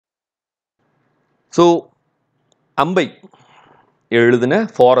So அம்பை எழுதின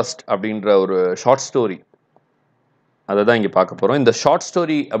forest அப்படின்ற ஒரு ஷார்ட் ஸ்டோரி அதை தான் இங்கே பார்க்க போகிறோம். இந்த ஷார்ட்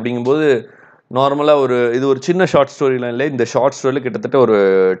ஸ்டோரி அப்படிங்கும்போது நார்மலாக இது ஒரு சின்ன ஷார்ட் ஸ்டோரிலாம் இல்லை. இந்த ஷார்ட் ஸ்டோரியில் கிட்டத்தட்ட ஒரு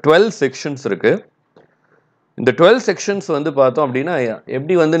 12 செக்ஷன்ஸ் இருக்குது. இந்த 12 செக்ஷன்ஸ் வந்து பார்த்தோம் அப்படின்னா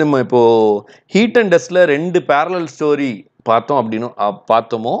எப்படி வந்து நம்ம இப்போது ஹீட் அண்ட் டஸ்ட்டில் 2 பேரலல் ஸ்டோரி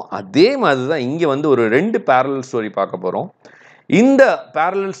பார்த்தோமோ அதே மாதிரி தான் இங்கே வந்து ஒரு 2 பேரலல் ஸ்டோரி பார்க்க போகிறோம். இந்த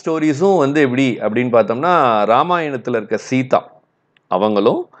பேரலல் ஸ்டோரிஸும் வந்து எப்படி அப்படின்னு பார்த்தோம்னா ராமாயணத்தில் இருக்க சீதா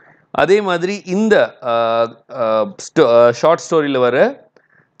அவங்களும், அதே மாதிரி இந்த ஷார்ட் ஸ்டோரியில் வர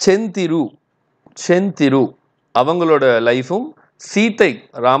செந்திரு அவங்களோட லைஃபும், சீதை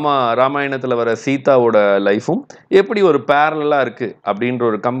ராமாயணத்தில் வர சீதாவோட லைஃபும் எப்படி ஒரு பேரலாக இருக்குது அப்படின்ற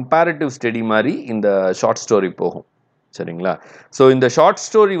ஒரு கம்பேரிட்டிவ் ஸ்டடி மாதிரி இந்த ஷார்ட் ஸ்டோரி போகும். சரிங்களா? ஸோ இந்த ஷார்ட்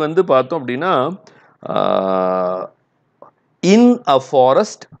ஸ்டோரி வந்து பார்த்தோம் அப்படின்னா இன் a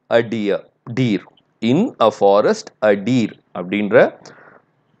forest a deer in a forest a deer அப்படின்ற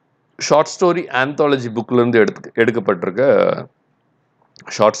short story anthology புக்லேருந்து எடுக்கப்பட்டிருக்க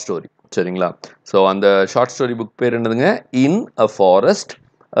short story. சரிங்களா? ஸோ அந்த ஷார்ட் ஸ்டோரி புக் பேர் என்னதுங்க? இன் அ ஃபாரஸ்ட்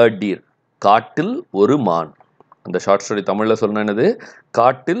அ டீர், காட்டில் ஒரு மான். அந்த ஷார்ட் ஸ்டோரி தமிழில் சொன்ன என்னது?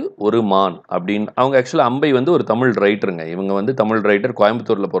 காட்டில் ஒரு மான் அப்படின்னு. அவங்க ஆக்சுவலாக அம்பை வந்து ஒரு தமிழ் ரைட்டருங்க. இவங்க வந்து தமிழ் ரைட்டர்,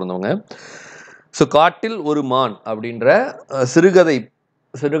 கோயம்புத்தூரில் பிறந்தவங்க. ஸோ காட்டில் ஒரு மான் அப்படின்ற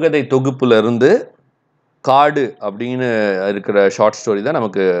சிறுகதை தொகுப்புலேருந்து காடு அப்படின்னு இருக்கிற ஷார்ட் ஸ்டோரி தான்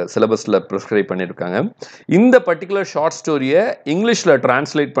நமக்கு சிலபஸில் ப்ரிஸ்கிரைப் பண்ணியிருக்காங்க. இந்த பர்டிகுலர் ஷார்ட் ஸ்டோரியை இங்கிலீஷில்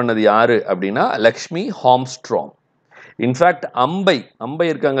டிரான்ஸ்லேட் பண்ணது யார் அப்படின்னா லக்ஷ்மி ஹாம்ஸ்ட்ராங். இன்ஃபேக்ட் அம்பை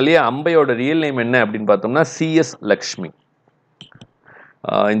இருக்காங்க இல்லையா, அம்பையோட ரியல் நேம் என்ன அப்படின்னு பார்த்தோம்னா சிஎஸ் லக்ஷ்மி.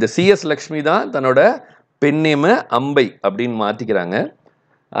 இந்த சிஎஸ் லக்ஷ்மி தான் தன்னோட பெண் நேமை அம்பை அப்படின்னு மாற்றிக்கிறாங்க.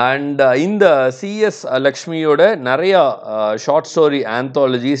 அண்ட் இந்த சிஎஸ் லக்ஷ்மியோட நிறையா ஷார்ட் ஸ்டோரி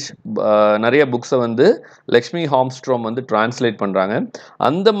ஆந்தாலஜிஸ், நிறைய புக்ஸை வந்து லக்ஷ்மி ஹாம்ஸ்ட்ராங் வந்து டிரான்ஸ்லேட் பண்ணுறாங்க.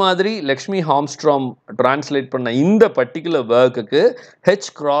 அந்த மாதிரி லக்ஷ்மி ஹாம்ஸ்ட்ராங் டிரான்ஸ்லேட் பண்ண இந்த பர்டிகுலர் ஒர்க்குக்கு ஹெச்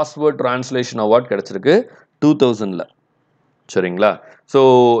கிராஸ்வேர்ட் டிரான்ஸ்லேஷன் அவார்ட் கிடச்சிருக்கு 2000. சரிங்களா? ஸோ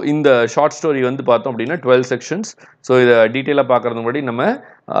இந்த ஷார்ட் ஸ்டோரி வந்து பார்த்தோம் அப்படின்னா 12 செக்ஷன்ஸ். ஸோ இதை டீட்டெயிலாக பார்க்குறது முன்னாடி நம்ம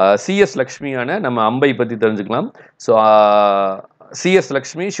சிஎஸ் லக்ஷ்மியான நம்ம அம்பை பற்றி தெரிஞ்சுக்கலாம். So C.S.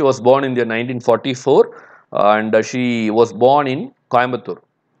 Lakshmi, she was born in the 1944 and she was born in Coimbatore.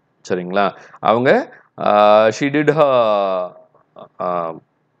 சரிங்களா? அவங்க she did her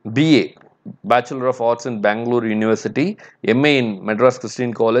BA, Bachelor of Arts in Bangalore University, MA in Madras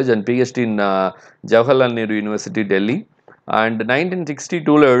Christian College and PhD in Jawaharlal Nehru University, Delhi. And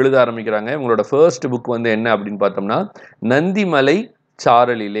 1962 எழுத ஆரம்பிக்கிறாங்க. இவங்களோட first book வந்து என்ன அப்படின்னு பார்த்தோம்னா Nandimalai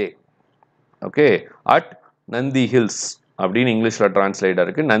சாரலிலே, okay, at Nandi hills அப்படின்னு இங்கிலீஷில் டிரான்ஸ்லேட்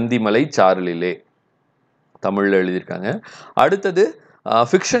இருக்குது. நந்திமலை சாரலிலே தமிழில் எழுதியிருக்காங்க. அடுத்தது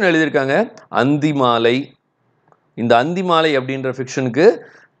ஃபிக்ஷன் எழுதியிருக்காங்க அந்திமாலை. இந்த அந்திமாலை அப்படின்ற ஃபிக்ஷனுக்கு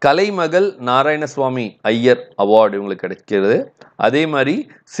கலைமகள் நாராயணசுவாமி ஐயர் அவார்டு இவங்களுக்கு கிடைக்கிறது. அதே மாதிரி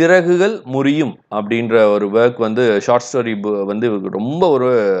சிறகுகள் முறியும் அப்படின்ற ஒரு ஒர்க் வந்து ஷார்ட் ஸ்டோரி வந்து ரொம்ப ஒரு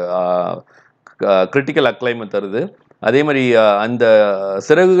கிரிட்டிக்கல் அக்ளைமை தருது. அதே மாதிரி அந்த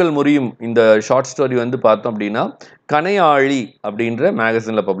சிறகுகள் முறியும் இந்த ஷார்ட் ஸ்டோரி வந்து பார்த்தோம் அப்படின்னா கனையாழி அப்படின்ற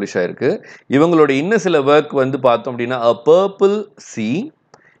மேகசினில் பப்ளிஷ் ஆகிருக்கு. இவங்களோட இன்னும் சில ஒர்க் வந்து பார்த்தோம் அப்படின்னா அ purple C,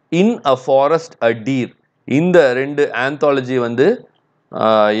 in a forest a deer. இந்த 2 ஆந்தாலஜி வந்து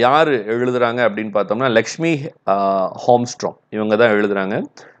யார் எழுதுகிறாங்க அப்படின்னு பார்த்தோம்னா லக்ஷ்மி ஹாம்ஸ்ட்ராங் இவங்க தான் எழுதுகிறாங்க.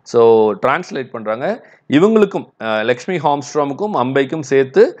 ஸோ டிரான்ஸ்லேட் பண்ணுறாங்க. இவங்களுக்கும் லக்ஷ்மி ஹாம்ஸ்ட்ராமுக்கும் அம்பைக்கும்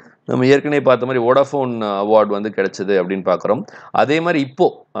சேர்த்து நம்ம ஏற்கனவே பார்த்த மாதிரி வோடாஃபோன் அவார்டு வந்து கிடைச்சது அப்படின்னு பார்க்குறோம். அதே மாதிரி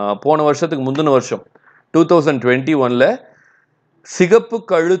இப்போது போன வருஷத்துக்கு முந்தின வருஷம் 2021 சிகப்பு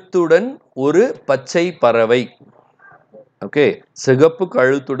கழுத்துடன் ஒரு பச்சை பறவை, ஓகே, சிகப்பு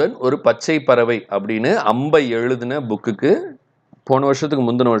கழுத்துடன் ஒரு பச்சை பறவை அப்படின்னு அம்பை எழுதின புக்குக்கு போன வருஷத்துக்கு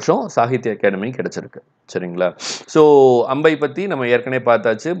முந்தின வருஷம் சாகித்ய அகாடமி கிடைச்சிருக்கு. சரிங்களா? ஸோ அம்பை பற்றி நம்ம ஏற்கனவே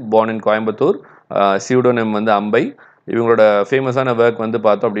பார்த்தாச்சு. பார்ன் இன் கோயம்புத்தூர், சியூடோனிம் வந்து அம்பை. இவங்களோட ஃபேமஸான ஒர்க் வந்து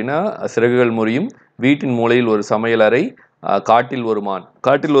பார்த்தோம் அப்படின்னா சிறகுகள் முறியும், வீட்டின் மூலையில் ஒரு சமையலறை, காட்டில் ஒரு மான்.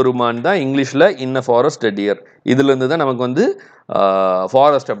 காட்டில் ஒரு மான் தான் இங்கிலீஷில் இன் அ ஃபாரஸ்ட் அ டியர். இதுலேருந்து தான் நமக்கு வந்து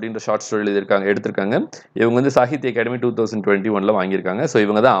ஃபாரஸ்ட் அப்படின்ற ஷார்ட் ஸ்டோரி எடுத்திருக்காங்க. இவங்க வந்து சாகித்ய அகாடமி 2021 வாங்கியிருக்காங்க. ஸோ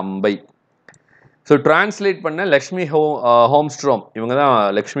இவங்க தான் அம்பை. ஸோ டிரான்ஸ்லேட் பண்ண லக்ஷ்மி ஹாம்ஸ்ட்ராங் இவங்க தான்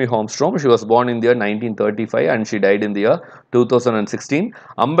Lakshmi ஹாம்ஸ்ட்ராங். She was born in the year 1935 and she tight in the year 2016.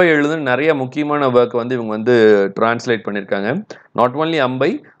 அம்பை எழுதுன நிறைய முக்கியமான ஒர்க் வந்து இவங்க வந்து டிரான்ஸ்லேட் பண்ணியிருக்காங்க. நாட் ஓன்லி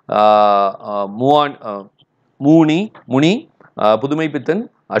அம்பை, முனி, புதுமை பித்தன்,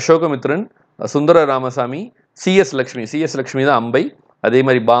 அசோகமித்ரன், சுந்தர ராமசாமி, சிஎஸ் லக்ஷ்மி தான் அம்பை. அதே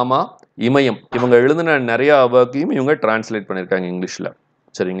மாதிரி பாமா, இமயம் இவங்க எழுதின நிறையா ஒர்க்கையும் இவங்க டிரான்ஸ்லேட் பண்ணியிருக்காங்க இங்கிலீஷில்.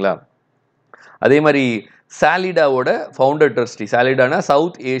 சரிங்களா? அதே மாதிரி சாலிடாவோட founder trustee, சாலிடானா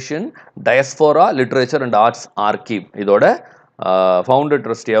south Asian diaspora literature and arts archive, இதோட ஃபவுண்டர்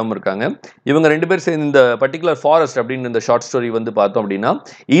ட்ரஸ்டியாகவும் இருக்காங்க. இவங்க 2 பேர் சேர்ந்து இந்த பர்டிகுலர் ஃபாரஸ்ட் அப்படின்னு இந்த ஷார்ட் ஸ்டோரி வந்து பார்த்தோம் அப்படின்னா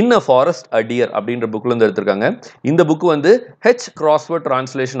இன் அ ஃபாரஸ்ட் அ டியர் அப்படின்ற புக்ல இருந்து எடுத்திருக்காங்க. இந்த புக் வந்து ஹெச் கிராஸ்வேர்ட்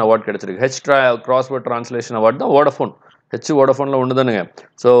டிரான்ஸ்லேஷன் அவார்ட் கிடைச்சிருக்கு. ஹெச் கிராஸ்வேர்ட் டிரான்ஸ்லேஷன் அவார்ட் தான் வோடஃபோன். ஹெச் வோடஃபோன்ல ஒன்று தானுங்க.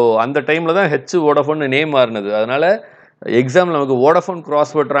 ஸோ அந்த டைமில் தான் ஹெச் வோடஃபோன் நேம் மாறினது. அதனால எக்ஸாம் நமக்கு வோடஃபோன்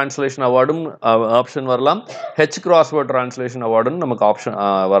கிராஸ்வேர்ட் டிரான்ஸ்லேஷன் அவார்டும் ஆப்ஷன் வரலாம், ஹெச் கிராஸ்வேர்ட் டிரான்ஸ்லேஷன் அவார்டும் நமக்கு ஆப்ஷன்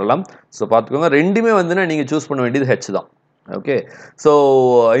வரலாம். ஸோ பார்த்துக்கோங்க, ரெண்டுமே வந்துன்னா நீங்கள் சூஸ் பண்ண வேண்டியது ஹெச் தான். ஓகே, ஸோ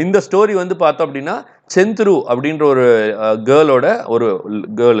இந்த ஸ்டோரி வந்து பார்த்தோம் அப்படின்னா செந்துரு அப்படின்ற ஒரு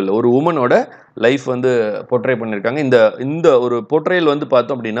கேர்ள் ஒரு உமனோட லைஃப் வந்து போர்ட்ரே பண்ணியிருக்காங்க. இந்த ஒரு போர்ட்ரேல் வந்து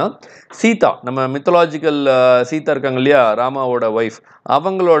பார்த்தோம் அப்படின்னா சீதா, நம்ம மித்தலாஜிக்கல் சீதா இருக்காங்க இல்லையா, ராமாவோட ஒய்ஃப்,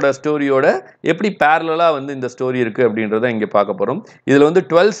 அவங்களோட ஸ்டோரியோட எப்படி பேரலாக வந்து இந்த ஸ்டோரி இருக்குது அப்படின்றத இங்கே பார்க்க போகிறோம். இதில் வந்து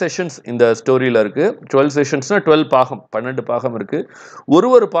 12 செஷன்ஸ் இந்த ஸ்டோரியில் இருக்குது. 12 செஷன்ஸ்னால் 12 பாகம், 12 பாகம் இருக்குது.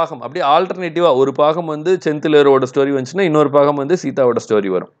 ஒரு பாகம் அப்படியே ஆல்டர்னேட்டிவாக, ஒரு பாகம் வந்து செந்திலரோட ஸ்டோரி வந்துச்சுன்னா இன்னொரு பாகம் வந்து சீதாவோட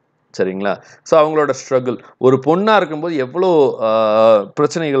ஸ்டோரி வரும். சரிங்களா? ஸோ அவங்களோட ஸ்ட்ரகிள், ஒரு பொண்ணாக இருக்கும்போது எவ்வளோ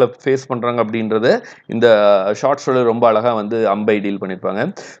பிரச்சனைகளை ஃபேஸ் பண்ணுறாங்க அப்படின்றத இந்த ஷார்ட் ஸ்டோரி ரொம்ப அழகாக வந்து அம்பை டீல் பண்ணியிருப்பாங்க.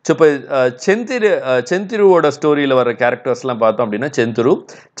 ஸோ இப்போ செந்திருவோட ஸ்டோரியில் வர கேரக்டர்ஸ்லாம் பார்த்தோம் அப்படின்னா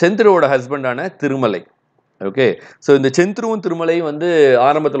செந்திருவோட ஹஸ்பண்டான திருமலை. ஓகே, ஸோ இந்த செந்துருவும் திருமலையும் வந்து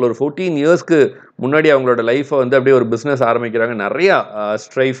ஆரம்பத்தில் ஒரு 14 இயர்ஸ்க்கு முன்னாடி அவங்களோட லைஃப்பை வந்து அப்படியே ஒரு பிஸ்னஸ் ஆரம்பிக்கிறாங்க. நிறையா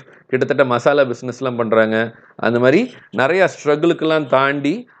ஸ்ட்ரைஃப், கிட்டத்தட்ட மசாலா பிஸ்னஸ்லாம் பண்ணுறாங்க. அந்த மாதிரி நிறையா ஸ்ட்ரகிளுக்கெல்லாம்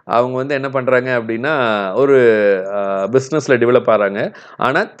தாண்டி அவங்க வந்து என்ன பண்ணுறாங்க அப்படின்னா ஒரு பிஸ்னஸில் டெவலப் ஆகிறாங்க.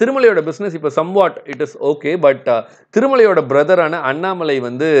 ஆனால் திருமலையோட பிஸ்னஸ் இப்போ somewhat it is okay, but திருமலையோட பிரதரான Annamalai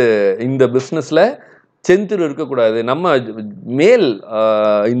வந்து இந்த பிஸ்னஸில் செந்திரு இருக்கக்கூடாது, நம்ம மேல்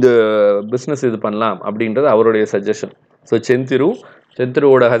இந்த பிஸ்னஸ் இது பண்ணலாம் அப்படின்றது அவருடைய சஜஷன். ஸோ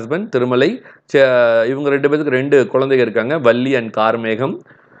செந்திருவோட ஹஸ்பண்ட் திருமலை, இவங்க 2 பேருக்கு 2 குழந்தைங்க இருக்காங்க, வள்ளி அண்ட் கார்மேகம்.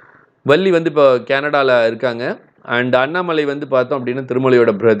 வள்ளி வந்து இப்போ கனடாவில் இருக்காங்க. அண்ட் அண்ணாமலை வந்து பார்த்தோம் அப்படின்னா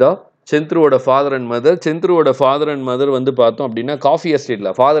திருமலையோட பிரதர். செந்திருவோட ஃபாதர் அண்ட் மதர் வந்து பார்த்தோம் அப்படின்னா காஃபி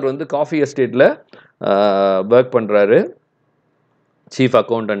எஸ்டேட்டில், ஃபாதர் வந்து காஃபி எஸ்டேட்டில் ஒர்க் பண்ணுறாரு, சீஃப்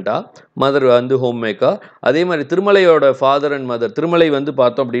அக்கௌண்டண்ட்டா. மதர் வந்து ஹோம் மேக்கர். அதே மாதிரி திருமலையோட ஃபாதர் அண்ட் மதர், திருமலை வந்து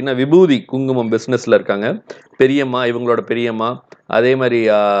பார்த்தோம் அப்படின்னா விபூதி குங்குமம் பிஸ்னஸில் இருக்காங்க, பெரியம்மா, இவங்களோட பெரியம்மா. அதே மாதிரி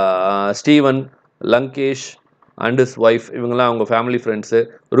Steven, Lankesh and his wife, இவங்கெல்லாம் அவங்க ஃபேமிலி ஃப்ரெண்ட்ஸு.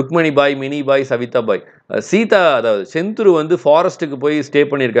 ருக்மணி பாய், மினி பாய், சவிதா பாய். சீதா, அதாவது செந்துரு வந்து ஃபாரஸ்ட்டுக்கு போய் ஸ்டே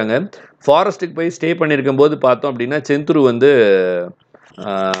பண்ணியிருக்காங்க. ஃபாரஸ்ட்டுக்கு போய் ஸ்டே பண்ணியிருக்கும் போது பார்த்தோம் அப்படின்னா செந்துரு வந்து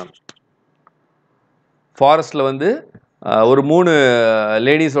ஃபாரஸ்ட்டில் வந்து ஒரு 3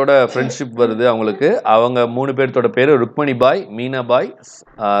 லேடிஸோட ஃப்ரெண்ட்ஷிப் வருது அவங்களுக்கு. அவங்க 3 பேர்த்தோட பேர் ருக்மணி பாய், மீனா பாய்,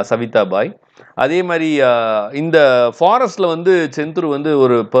 சவிதா பாய். அதே மாதிரி இந்த ஃபாரஸ்ட்டில் வந்து செந்துரு வந்து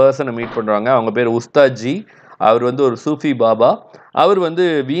ஒரு பர்சனை மீட் பண்ணுறாங்க. அவங்க பேர் உஸ்தாத்ஜி. அவர் வந்து ஒரு சூஃபி பாபா. அவர் வந்து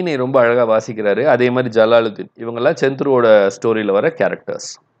வீணை ரொம்ப அழகாக வாசிக்கிறாரு. அதே மாதிரி ஜலாலுதீன். இவங்கெல்லாம் செந்துருவோட ஸ்டோரியில் வர கேரக்டர்ஸ்.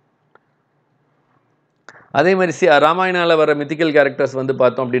 அதே மாதிரி ராமாயணாவில் வர மித்திக்கல் கேரக்டர்ஸ் வந்து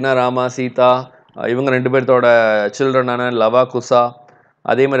பார்த்தோம் அப்படின்னா ராமா, சீதா, இவங்க 2 பேர்த்தோட சில்ட்ரனான லவா, குசா.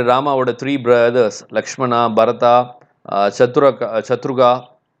 அதே மாதிரி ராமாவோட 3 பிரதர்ஸ் லக்ஷ்மணா, பரதா, சத்ருகா.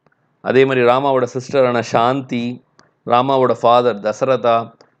 அதே மாதிரி ராமாவோட சிஸ்டரான சாந்தி, ராமாவோட ஃபாதர் தசரதா,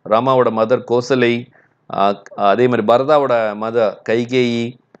 ராமாவோட மதர் கோசலை, அதே மாதிரி பரதாவோட மதர் கைகேயி,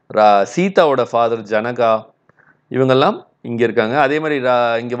 சீதாவோட ஃபாதர் ஜனகா. இவங்கெல்லாம் இங்கே இருக்காங்க. அதே மாதிரி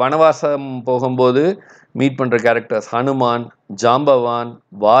இங்கே வனவாசம் போகும்போது மீட் பண்ணுற கேரக்டர்ஸ் ஹனுமான், ஜாம்பவான்,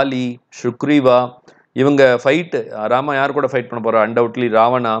 வாலி, சுக்ரீவா. இவங்க ஃபைட்டு, ராமா யார் கூட ஃபைட் பண்ண போகிறா, அன்டவுட்லி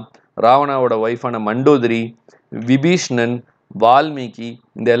ராவணாவோட ஒய்ஃபான மண்டோதரி, விபீஷ்ணன், வால்மீகி.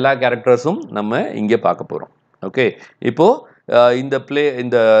 இந்த எல்லா கேரக்டர்ஸும் நம்ம இங்கே பார்க்க போகிறோம். ஓகே, இப்போது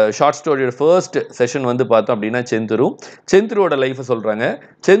இந்த ஷார்ட் ஸ்டோரியோட ஃபர்ஸ்ட் செஷன் வந்து பார்த்தோம் அப்படின்னா செந்துருவோட லைஃப்பை சொல்கிறாங்க.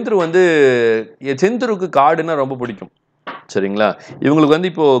 செந்துருக்கு காடுன்னா ரொம்ப பிடிக்கும். சரிங்களா? இவங்களுக்கு வந்து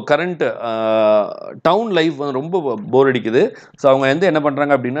இப்போது கரண்ட் டவுன் லைஃப் வந்து ரொம்ப போர் அடிக்குது. ஸோ அவங்க வந்து என்ன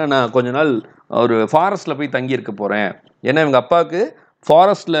பண்ணுறாங்க அப்படின்னா, நான் கொஞ்ச நாள் ஒரு ஃபாரஸ்ட்டில் போய் தங்கி இருக்க போகிறேன். ஏன்னா இவங்க அப்பாவுக்கு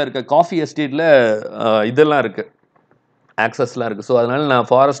ஃபாரஸ்ட்டில் இருக்க காஃபி எஸ்டேட்டில் இதெல்லாம் இருக்குது, ஆக்சஸ்லாம் இருக்குது. ஸோ அதனால் நான்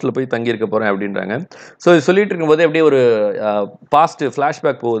ஃபாரஸ்ட்டில் போய் தங்கியிருக்க போகிறேன் அப்படின்றாங்க. ஸோ இது சொல்லிட்டு இருக்கும்போது அப்படியே ஒரு பாஸ்ட்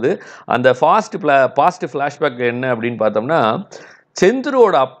ஃப்ளாஷ்பேக் போகுது. அந்த பாஸ்ட் ஃப்ளாஷ்பேக் என்ன அப்படின்னு பார்த்தோம்னா,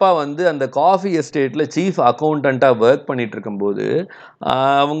 செந்துருவோட அப்பா வந்து அந்த காஃபி எஸ்டேட்டில் சீஃப் அக்கௌண்டண்ட்டாக ஒர்க் பண்ணிட்டு இருக்கும்போது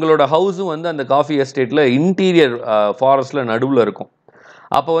அவங்களோட ஹவுஸும் வந்து அந்த காஃபி எஸ்டேட்டில் இன்டீரியர் ஃபாரஸ்ட்டில் நடுவில் இருக்கும்.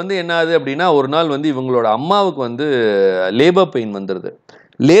 அப்போ வந்து என்ன ஆகுது அப்படின்னா, ஒரு நாள் வந்து இவங்களோட அம்மாவுக்கு வந்து லேபர் பெயின் வந்துடுது.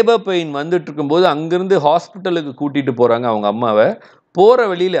 லேபர் பெயின் வந்துட்டு இருக்கும்போது அங்கேருந்து ஹாஸ்பிட்டலுக்கு கூட்டிகிட்டு போகிறாங்க அவங்க அம்மாவை. போகிற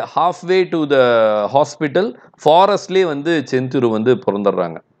வழியில் ஹாஃப்வே டு த ஹாஸ்பிட்டல் ஃபாரஸ்ட்லேயே வந்து செந்துரு வந்து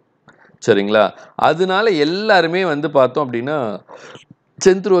பிறந்துடுறாங்க. சரிங்களா? அதனால எல்லாருமே வந்து பார்த்தோம் அப்படின்னா,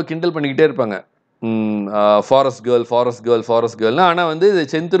 செந்துருவ கிண்டல் பண்ணிக்கிட்டே இருப்பாங்க. Forest girl, forest girl, forest கேர்ள்னு. ஆனா வந்து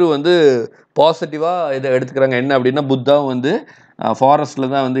செந்துரு வந்து பாசிட்டிவா இத எடுத்துக்கிறாங்க. என்ன அப்படின்னா, புத்தாவும் வந்து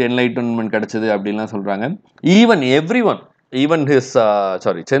ஃபாரஸ்ட்ல தான் வந்து என்லைட்டன்மென்ட் கிடைச்சது அப்படின்லாம் சொல்றாங்க. ஈவன் எவ்ரிஒன், ஈவன் ஹிஸ்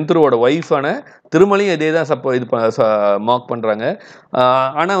செந்துருவோட ஒய்ஃபான திருமலையும் இதே தான் இது மார்க் பண்றாங்க.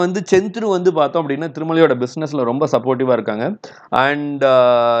 ஆனா வந்து செந்துரு வந்து பார்த்தோம் அப்படின்னா, திருமலையோட பிசினஸ்ல ரொம்ப சப்போர்ட்டிவா இருக்காங்க. And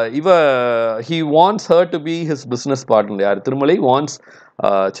he wants her to be his business partner. யார்? Thirumalai wants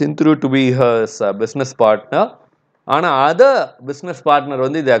Senthuru to be his business partner. ஆனா பிசினஸ் பார்ட்னர்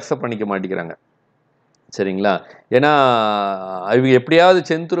வந்து இதை அக்செப்ட் பண்ணிக்க மாட்டேங்கிறாங்க. சரிங்களா? ஏன்னா இவங்க எப்படியாவது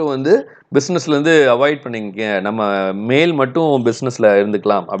செந்துரு வந்து பிஸ்னஸ்லேருந்து அவாய்ட் பண்ணிங்க, நம்ம மேல் மட்டும் பிஸ்னஸில்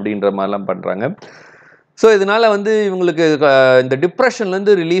இருந்துக்கலாம் அப்படின்ற மாதிரிலாம் பண்ணுறாங்க. ஸோ இதனால வந்து இவங்களுக்கு இந்த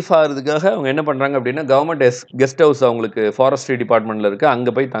டிப்ரெஷன்லேருந்து ரிலீஃப் ஆகிறதுக்காக அவங்க என்ன பண்ணுறாங்க அப்படின்னா, கவர்மெண்ட் கெஸ்ட் ஹவுஸ் அவங்களுக்கு ஃபாரஸ்ட்ரி டிபார்ட்மெண்ட்டில் இருக்குது,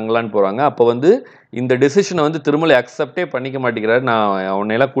 அங்கே போய் தங்கலான்னு போகிறாங்க. அப்போ வந்து இந்த டெசிஷனை வந்து திருமலை அக்செப்டே பண்ணிக்க மாட்டேங்கிறாரு. நான்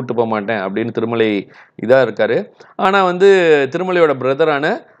உன்னையெல்லாம் கூட்டு போக மாட்டேன் அப்படின்னு திருமலை இதாக இருக்காரு. ஆனால் வந்து திருமலையோட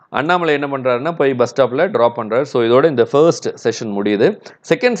பிரதரான அண்ணாமலை என்ன பண்ணுறாருன்னா, போய் பஸ் ஸ்டாப்பில் ட்ராப் பண்ணுறாரு. ஸோ இதோட இந்த ஃபர்ஸ்ட் செஷன் முடியுது.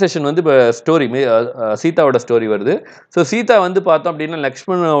 செகண்ட் செஷன் வந்து இப்போ ஸ்டோரி சீதாவோட ஸ்டோரி வருது. ஸோ சீதா வந்து பார்த்தோம் அப்படின்னா,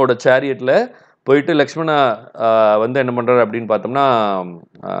 லக்ஷ்மணோட சேரியட்டில் போயிட்டு லக்ஷ்மணா வந்து என்ன பண்ணுறாரு அப்படின்னு பார்த்தோம்னா,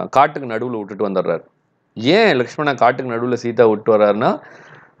 காட்டுக்கு நடுவில் விட்டுட்டு வந்துடுறாரு. ஏன் லக்ஷ்மணா காட்டுக்கு நடுவில் சீதா விட்டு வர்றாருன்னா,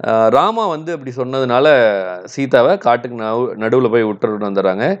 ராமா வந்து அப்படி சொன்னதுனால சீதாவை காட்டுக்கு நடுவில் போய் விட்டுட்டு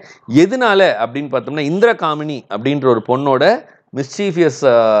வந்துடுறாங்க. எதனால அப்படின்னு பார்த்தோம்னா, இந்திரகாமினி அப்படின்ற ஒரு பொண்ணோட மிஸ்சீஃபியஸ்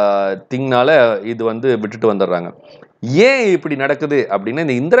திங்னால இது வந்து விட்டுட்டு வந்துடுறாங்க. ஏன் இப்படி நடக்குது அப்படின்னா,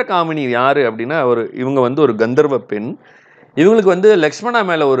 இந்த இந்திரகாமினி யாரு அப்படின்னா, இவங்க வந்து ஒரு கந்தர்வ பெண். இவங்களுக்கு வந்து லக்ஷ்மணா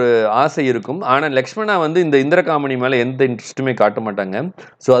மேல ஒரு ஆசை இருக்கும். ஆனா லக்ஷ்மணா வந்து இந்த இந்திரகாமினி மேல எந்த இன்ட்ரெஸ்ட்டுமே காட்ட மாட்டாங்க.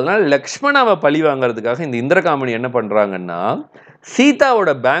 ஸோ அதனால லக்ஷ்மணாவை பழி வாங்குறதுக்காக இந்த இந்திரகாமினி என்ன பண்றாங்கன்னா,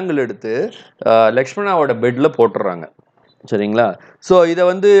 சீதாவோட பேங்கிள் எடுத்து லக்ஷ்மணாவோட பெட்ல போட்டுறாங்க. சரிங்களா? ஸோ இதை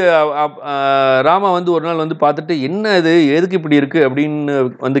வந்து ராமா வந்து ஒரு நாள் வந்து பார்த்துட்டு, என்ன இது, எதுக்கு இப்படி இருக்கு அப்படின்னு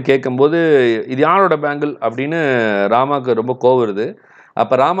வந்து கேட்கும்போது, இது யாரோட பேங்கிள் அப்படின்னு ராமாவுக்கு ரொம்ப கோவம் வருது.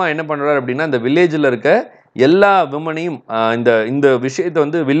 அப்போ ராமா என்ன பண்ணுறாரு அப்படின்னா, இந்த வில்லேஜில் இருக்க எல்லா விமனையும் இந்த இந்த விஷயத்தை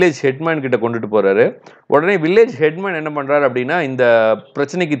வந்து வில்லேஜ் ஹெட்மேன் கிட்ட கொண்டுட்டு போறாரு. உடனே வில்லேஜ் ஹெட்மேன் என்ன பண்றாரு அப்படின்னா, இந்த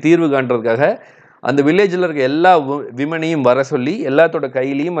பிரச்சனைக்கு தீர்வு காண்றதுக்காக அந்த வில்லேஜில் இருக்க எல்லா விமனையும் வர சொல்லி எல்லாத்தோட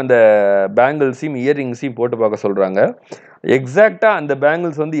கையிலையும் அந்த பேங்கிள்ஸையும் இயர்ரிங்ஸையும் போட்டு பார்க்க சொல்றாங்க. எக்ஸாக்டா அந்த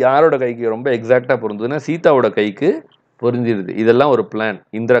பேங்கிள்ஸ் வந்து யாரோட கைக்கு ரொம்ப எக்ஸாக்டா பொருந்ததுன்னா, சீதாவோட கைக்கு பொருந்திருது. இதெல்லாம் ஒரு பிளான்,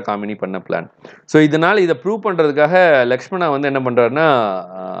 இந்திரகாமினி பண்ண பிளான். ஸோ இதனால இதை ப்ரூவ் பண்றதுக்காக லக்ஷ்மணா வந்து என்ன பண்றாருன்னா,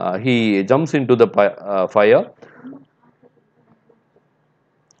 he jumps in to the fire.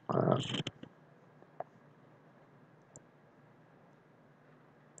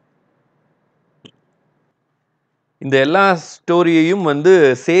 இந்த எல்லா ஸ்டோரியையும் வந்து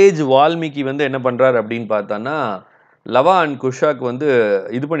சேஜ் வால்மீகி வந்து என்ன பண்றாரு அப்படின்னு பார்த்தான்னா, லவா அண்ட் குஷாக் வந்து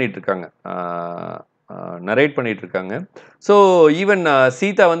இது பண்ணிட்டு இருக்காங்க, நரேட் பண்ணிட்டு இருக்காங்க. ஸோ ஈவன்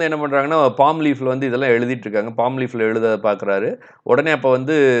சீதா வந்து என்ன பண்ணுறாங்கன்னா, பாம் லீஃபில் வந்து இதெல்லாம் எழுதிட்டு இருக்காங்க. பாம் லீஃபில் எழுத பார்க்குறாரு. உடனே அப்போ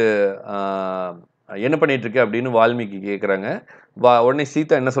வந்து என்ன பண்ணிட்டு இருக்க அப்படின்னு வால்மீகி கேட்குறாங்க. உடனே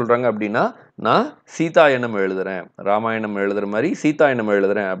சீதா என்ன சொல்கிறாங்க அப்படின்னா, நான் சீதாயனம் எழுதுறேன், ராமாயணம் எழுதுகிற மாதிரி சீதாயனம்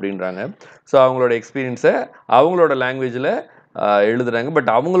எழுதுறேன் அப்படின்றாங்க. ஸோ அவங்களோட எக்ஸ்பீரியன்ஸை அவங்களோட லாங்குவேஜில் எழுதுறாங்க.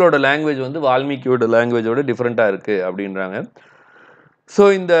 பட் அவங்களோட லாங்குவேஜ் வந்து வால்மீகியோட லாங்குவேஜோட டிஃப்ரெண்ட்டாக இருக்குது அப்படின்றாங்க. ஸோ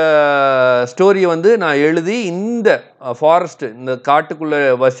இந்த ஸ்டோரியை வந்து நான் எழுதி இந்த ஃபாரஸ்ட், இந்த காட்டுக்குள்ளே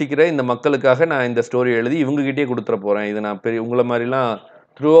வசிக்கிற இந்த மக்களுக்காக நான் இந்த ஸ்டோரி எழுதி இவங்ககிட்டே கொடுத்துட போகிறேன். இது நான் உங்களை மாதிரிலாம்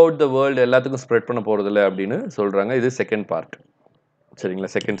த்ரூ அவுட் த வேர்ல்டு எல்லாத்துக்கும் ஸ்ப்ரெட் பண்ண போகிறதில்ல அப்படின்னு சொல்கிறாங்க. இது செகண்ட் பார்ட். சரிங்களா?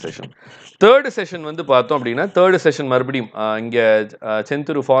 Second session. தேர்டு செஷன் வந்து பார்த்தோம் அப்படின்னா, தேர்டு செஷன் மறுபடியும் இங்கே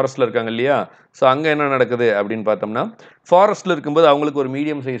செந்துரு ஃபாரஸ்ட்டில் இருக்காங்க இல்லையா? ஸோ அங்கே என்ன நடக்குது அப்படின்னு பார்த்தோம்னா, ஃபாரஸ்ட்டில் இருக்கும்போது அவங்களுக்கு ஒரு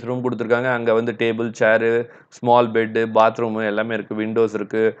மீடியம் சைஸ் ரூம் கொடுத்துருக்காங்க. அங்கே வந்து டேபிள், சேரு, ஸ்மால் பெட்டு, பாத்ரூமு எல்லாமே இருக்குது, விண்டோஸ்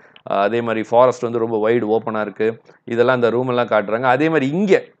இருக்குது. அதே மாதிரி ஃபாரஸ்ட் வந்து ரொம்ப வைடு ஓப்பனாக இருக்குது. இதெல்லாம் அந்த ரூம் எல்லாம் காட்டுறாங்க. அதே மாதிரி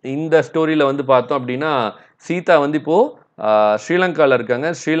இங்கே இந்த ஸ்டோரியில் வந்து பார்த்தோம் அப்படின்னா, சீதா வந்து இப்போது ஸ்ரீலங்காவில் இருக்காங்க.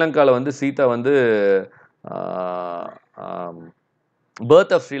 ஸ்ரீலங்காவில் வந்து சீதா வந்து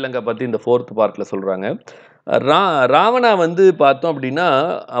பர்த் ஆஃப் ஸ்ரீலங்கா பற்றி இந்த ஃபோர்த் பார்ட்டில் சொல்கிறாங்க. ராவணா வந்து பார்த்தோம் அப்படின்னா,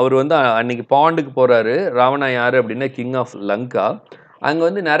 அவர் வந்து அன்னைக்கு பாண்டுக்கு போகிறாரு. ராவணா யார் அப்படின்னா, கிங் ஆஃப் லங்கா. அங்கே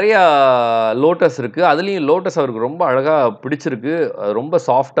வந்து நிறையா லோட்டஸ் இருக்குது. அதுலேயும் லோட்டஸ் அவருக்கு ரொம்ப அழகாக பிடிச்சிருக்கு. ரொம்ப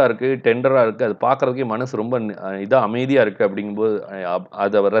சாஃப்டாக இருக்குது, டெண்டராக இருக்குது. அது பார்க்குறதுக்கே மனசு ரொம்ப இதாக அமைதியாக இருக்குது. அப்படிங்கும்போது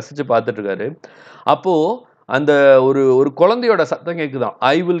அதை அவர் ரசித்து பார்த்துட்ருக்காரு. அப்போது அந்த ஒரு குழந்தையோட சத்தம் கேட்குதான்,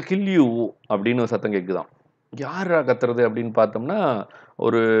 ஐ வில் கில் யூ அப்படின்னு ஒரு சத்தம் கேட்குதான். யாரா கத்துறது அப்படின்னு பார்த்தோம்னா,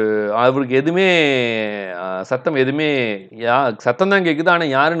 ஒரு அவருக்கு எதுவுமே சத்தம் எதுவுமே சத்தம் தான் கேட்குது. ஆனா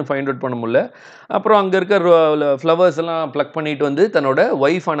யாருன்னு ஃபைண்ட் அவுட் பண்ண முடியல. அப்புறம் அங்க இருக்க ஃப்ளவர்ஸ் எல்லாம் ப்ளக் பண்ணிட்டு வந்து தன்னோட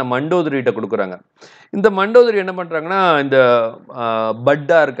ஒய்ஃபான மண்டோதரிட்ட குடுக்குறாங்க. இந்த மண்டோதரி என்ன பண்றாங்கன்னா, இந்த அ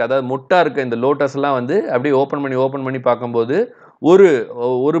பட்டா இருக்கு. அதாவது மொட்டா இருக்க இந்த லோட்டஸ்லாம் வந்து அப்படியே ஓப்பன் பண்ணி பார்க்கும்போது, ஒரு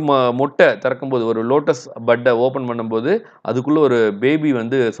ஒரு மொட்டை திறக்கும்போது, ஒரு லோட்டஸ் பட்ட ஓப்பன் பண்ணும்போது, அதுக்குள்ள ஒரு பேபி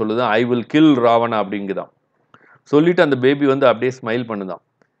வந்து சொல்லுதாம், "ஐ வில் கில் ராவணா" அப்படிங்குதாம். சொல்லிட்டு அந்த பேபி வந்து அப்படியே ஸ்மைல் பண்ணுதாம்.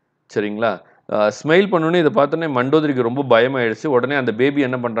 சரிங்களா? ஸ்மைல் பண்ணோனே இத பார்த்தோனே மண்டோதரிக்கு ரொம்ப பயமாயிடுச்சு. உடனே அந்த பேபி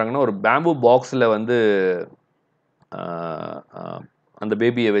என்ன பண்றாங்கன்னா, ஒரு பேம்பு பாக்ஸ்ல வந்து ஆ அ அந்த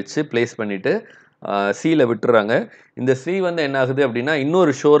பேபிய வச்சு பிளேஸ் பண்ணிட்டு, சீல விட்டுர்றாங்க. இந்த சீ வந்து என்ன ஆகுது அப்டின்னா,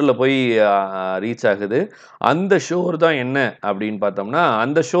 இன்னொரு ஷோர்ல போய் அ ரீச் ஆகுது. அந்த ஷோர் தான் என்ன அப்டின்னு பார்த்தோம்னா,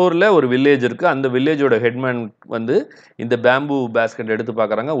 அந்த ஷோர்ல ஒரு வில்லேஜ் இருக்கு. அந்த வில்லேஜோட ஹெட்மேன் வந்து இந்த பேம்பு பேஸ்கெட் எடுத்து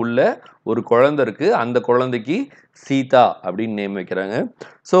பார்க்குறாங்க. உள்ள ஒரு குழந்தை இருக்கு. அந்த குழந்தைக்கு சீதா அப்டின்னு நேம் வைக்கிறாங்க.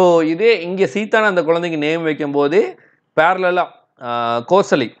 ஸோ இதே இங்க சீதான்னு அந்த குழந்தைக்கு நேம் வைக்கும்போதே, பேரலலா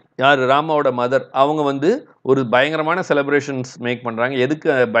கோசலை யாரு ராமாவோட மதர் அவங்க வந்து ஒரு பயங்கரமான செலிப்ரேஷன்ஸ் மேக் பண்றாங்க. எதுக்கு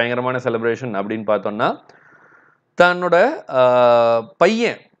பயங்கரமான செலிப்ரேஷன் அப்படின்னு பார்த்தோம்னா, தன்னோட அ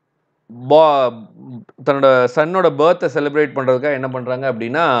பையன் பா தன்னோட சன்னோட பர்த்த செலிப்ரேட் பண்றதுக்காக என்ன பண்றாங்க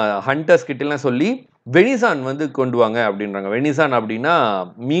அப்படின்னா, ஹண்டர்ஸ் கிட்டலாம் சொல்லி வெனிசான் வந்து கொண்டு வாங்க அப்படின்றாங்க. வெனிசான் அப்படின்னா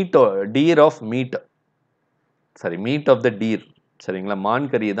மீட்டோ deer of meet. Sorry meet of the deer. சரிங்களா? மான்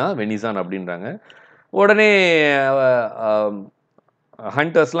கறி தான் வெனிசான் அப்படின்றாங்க. உடனே அ அ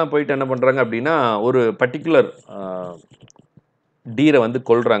ஹண்டர்ஸ்லாம் போயிட்டு என்ன பண்றாங்க அப்படின்னா, ஒரு பர்ட்டிகுலர் டீர வந்து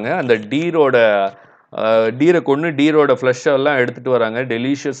கொல்றாங்க. அந்த டீர கொன்னு டீரோட ஃப்ளெஷ் எல்லாம் எடுத்துட்டு வராங்க.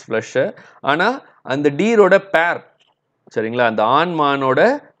 டெலிஷியஸ் ஃப்ளெஷ்ஷ. ஆனா, அந்த டீரோட பேர் சரிங்களா? அந்த ஆண் மானோட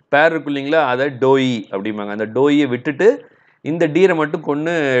பேர் இருக்கு இல்லைங்களா? அத டோயி அப்படிம்பாங்க. அந்த டோயிய விட்டுட்டு, இந்த டீர மட்டும்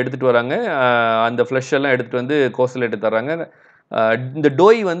கொன்னு எடுத்துட்டு வராங்க. அந்த ஃப்ளெஷ் எல்லாம் எடுத்துட்டு வந்து கோசலைட்ட தர்றாங்க. அ இந்த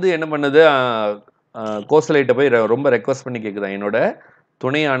டோய் வந்து என்ன பண்ணுது, அ அ கோசலைட்ட போய் ரொம்ப ரெக்வெஸ்ட் பண்ணி கேட்குதாம். என்னோட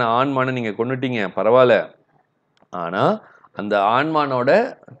துணையான ஆண் நீங்க கொன்னுட்டீங்க. பரவால்ல. ஆனா, அந்த ஆண்மானோட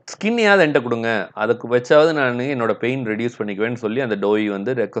ஸ்கின்னையாவது என்ட்ட குடுங்க. அதுக்கு வச்சாவது நானு என்னோட பெயின் ரெட்யூஸ் பண்ணிக்குவேன்னு சொல்லி அந்த டோயி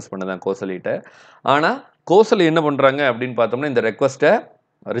வந்து ரெக்வெஸ்ட் பண்ணுதாம் கோசலைட்ட. ஆனா, கோசலை என்ன பண்றாங்க அப்படின்னு பார்த்தோம்னா, இந்த ரெக்வெஸ்ட்ட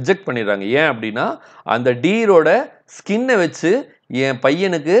ரிஜெக்ட் பண்ணிடுறாங்க. ஏன் அப்படின்னா, அந்த டீரோட ஸ்கின்ன வச்சு என்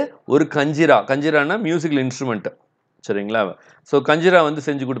பையனுக்கு ஒரு கஞ்சிரா கஞ்சிரான்னா மியூசிக்கல் இன்ஸ்ட்ருமெண்ட். சரிங்களா? ஸோ கஞ்சிரா வந்து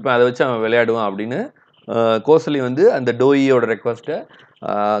செஞ்சு குடுப்பேன். அத வச்சு அவன் விளையாடுவான் அப்படின்னு, கோசலி வந்து அந்த டோயியோட ரெக்வெஸ்ட்ட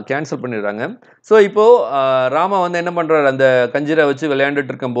கேன்சல் பண்ணிடுறாங்க. ஸோ இப்போ அ ராமா வந்து என்ன பண்றாரு, அந்த கஞ்சிரா வச்சு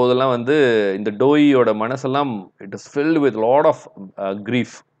விளையாண்டுட்டு இருக்கும்போதெல்லாம் வந்து, இந்த டோயியோட மனசெல்லாம் it is filled with lot of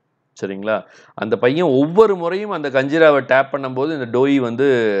grief சரிங்களா? அந்த பையன் ஒவ்வொரு முறையும் அந்த கஞ்சிராவ டேப் பண்ணும்போது, இந்த டோயி வந்து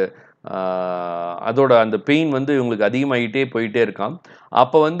ஆ அதோட அந்த பெயின் வந்து இவங்களுக்கு அதிகமாயிட்டே போயிட்டே இருக்காம்.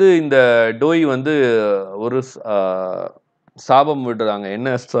 அப்ப வந்து இந்த டோயி வந்து ஒரு சாபம் விடுறாங்க. என்ன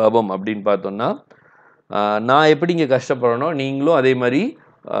சாபம் அப்படின்னு பார்த்தோம்னா, அ நான் எப்படி இங்க கஷ்டப்படுறேனோ, நீங்களும் அதே மாரி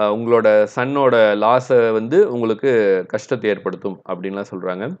உங்களோட சன்னோட லாஸ வந்து உங்களுக்கு கஷ்டத்த ஏற்படுத்தும் அப்படின்லாம்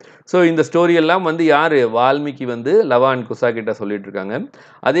சொல்றாங்க. ஸோ இந்த ஸ்டோரி எல்லாம் வந்து யாரு வால்மீகி வந்து லவா அண்ட் குசா கிட்ட சொல்லிட்டு இருக்காங்க.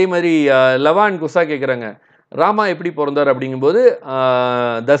 அதே மாரி லவா அண்ட் குசா கேட்குறாங்க, ராமா எப்படி பொறந்தார் அப்படிங்கும்போது, அ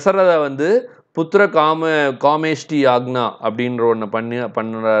தசரதா வந்து புத்திர காமேஷ்டி யாக்னா அப்படின்ற ஒண்ண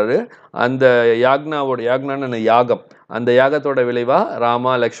பண்றாரு. அந்த யாக்னான்னா என்ன யாகம். அந்த யாகத்தோட விளைவா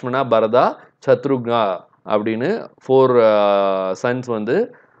ராமா, லக்ஷ்மணா, பரதா, சத்ருக்னா அப்படின்னு 4 சன்ஸ் வந்து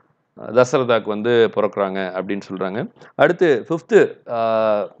தசரதாக்கு வந்து பொறக்குறாங்க அப்படின்னு சொல்றாங்க. அடுத்து 5த் அ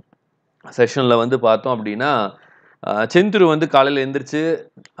செஷன்ல வந்து பார்த்தோம் அப்படின்னா, செந்துரு வந்து காலையில எந்திரிச்சு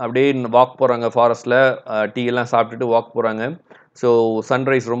அப்படியே வாக் போறாங்க ஃபாரஸ்ட்ல. டீ எல்லாம் சாப்பிட்டுட்டு வாக் போறாங்க. ஸோ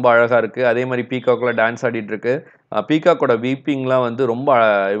சன்ரைஸ் ரொம்ப அழகா இருக்கு. அதே மாரி பீகாக்லாம் டான்ஸ் ஆடிட்டு இருக்கு. பீகாக்கோட வீப்பிங்லாம் வந்து ரொம்ப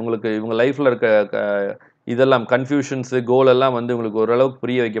இவங்க லைஃப்ல இருக்க இதெல்லாம் கன்ஃப்யூஷன்ஸ், கோல் எல்லாம் வந்து இவங்களுக்கு ஓரளவுக்கு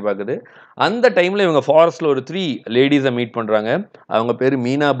புரிய வைக்க பாக்குது. அந்த டைம்ல இவங்க ஃபாரஸ்ட்ல ஒரு 3 லேடீஸ மீட் பண்றாங்க. அவங்க பேரு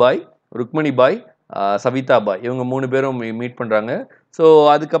மீனாபாய், ருக்மணி பாய், சவிதா பாய். இவங்க 3 பேரும் மீட் பண்றாங்க. ஸோ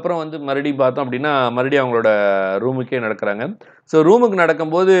அதுக்கப்புறம் வந்து மறுபடியும் பார்த்தோம் அப்படின்னா, மறுபடியும் அவங்களோட ரூமுக்கே நடக்குறாங்க. ஸோ ரூமுக்கு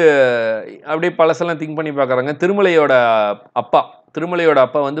நடக்கும்போது அப்படியே பழசெல்லாம் திங்க் பண்ணி பார்க்குறாங்க. அப்பா திருமலையோட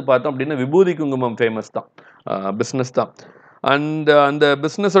அப்பா வந்து பார்த்தோம் அப்படின்னா, விபூதி குங்குமம் ஃபேமஸ் தான். பிசினஸ் தான். அந்த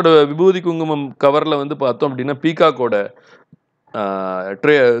பிசினஸோட விபூதி குங்குமம் கவர்ல வந்து பார்த்தோம் அப்படின்னா, பீகாக்கோட அ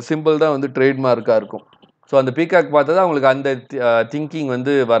ட்ரே சிம்பிள் தான் வந்து ட்ரேட் மார்க்கா இருக்கும். ஸோ அந்த பீகாக் பார்த்தது அவங்களுக்கு அந்த திங்கிங்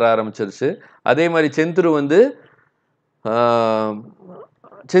வந்து வர ஆரம்பிச்சிருச்சு. அதே மாரி ஆ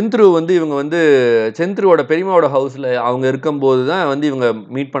செந்துரு வந்து இவங்க வந்து செந்துருவோட பெரியம்மாவோட ஹவுஸ்ல அவங்க இருக்கும்போது தான் வந்து இவங்க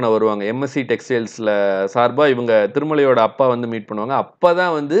மீட் பண்ண வருவாங்க. எம்எஸ்சி டெக்ஸ்டைல்ஸ்ல சார்பா இவங்க திருமலையோட அப்பா வந்து மீட் பண்ணுவாங்க.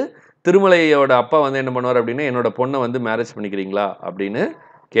 அப்பதான் வந்து திருமலையோட அப்பா வந்து என்ன பண்ணுவாரு அப்டின்னா, "என்னோட பொண்ண வந்து மேரேஜ் பண்ணிக்கிறீங்களா?" அப்படின்னு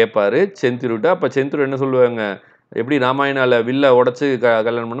கேட்பாரு செந்திருட்ட. அப்போ செந்திரு என்ன சொல்லுவாங்க, எப்படி ராமாயணால வில்ல உடச்சி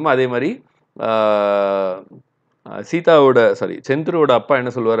கல்யாணம் பண்ணுமோ அதே மாதிரி செந்திருவோட அப்பா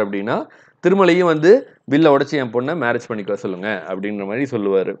என்ன சொல்லுவார் அப்படின்னா, திருமலையும் வந்து வில்ல உடச்சி என் பொண்ணை மேரேஜ் பண்ணிக்க சொல்லுங்க அப்படின்ற மாதிரி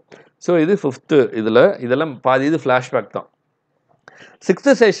சொல்லுவார். ஸோ இது 5th இதில். இதெல்லாம் பாதி இது ஃப்ளாஷ்பேக் தான். 6th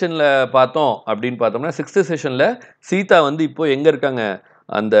செஷனில் பார்த்தோம் அப்படின்னு பார்த்தோம்னா, 6th செஷனில் சீதா வந்து இப்போ எங்கே இருக்காங்க,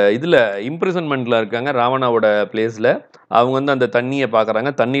 அந்த இதில் இம்ப்ரிசன்மெண்ட்டில் இருக்காங்க ராவணாவோட பிளேஸில். அவங்க வந்து அந்த தண்ணியை பார்க்குறாங்க.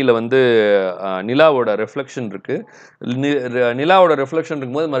 தண்ணியில் வந்து நிலாவோட ரெஃப்ளெக்ஷன் இருக்குது. நிலாவோட ரெஃப்ளெக்ஷன்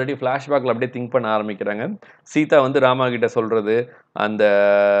இருக்கும்போது மறுபடியும் ஃப்ளாஷ்பேக்கில் அப்படியே திங்க் பண்ண ஆரம்பிக்கிறாங்க. சீதா வந்து ராமா கிட்ட சொல்கிறது, அந்த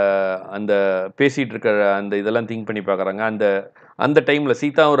அந்த பேசிகிட்டு இருக்கிற அந்த இதெல்லாம் திங்க் பண்ணி பார்க்குறாங்க. அந்த அந்த டைமில்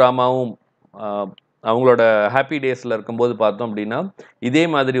சீதாவும் ராமாவும் அவங்களோட ஹாப்பி டேஸில் இருக்கும்போது பார்த்தோம் அப்படின்னா, இதே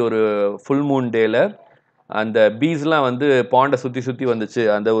மாதிரி ஒரு ஃபுல் மூன் டேல அந்த பீஸ்லாம் வந்து பாண்டை சுற்றி சுற்றி வந்துச்சு.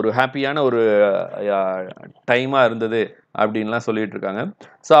 அந்த ஒரு ஹாப்பியான ஒரு டைமாக இருந்தது அப்படின்லாம் சொல்லிட்டு இருக்காங்க.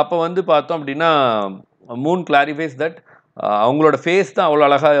 ஸோ அப்போ வந்து பார்த்தோம் அப்படின்னா, மூன் கிளாரிஃபைஸ் தட் அவங்களோட ஃபேஸ் தான் அவ்வளோ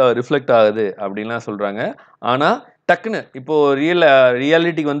அழகாக ரிஃப்ளெக்ட் ஆகுது அப்படின்லாம் சொல்கிறாங்க. ஆனால் டக்குன்னு இப்போது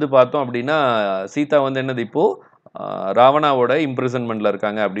ரியாலிட்டிக்கு வந்து பார்த்தோம் அப்படின்னா, சீதா வந்து என்னது இப்போது ராவணாவோட இம்ப்ரிசன்மெண்ட்டில்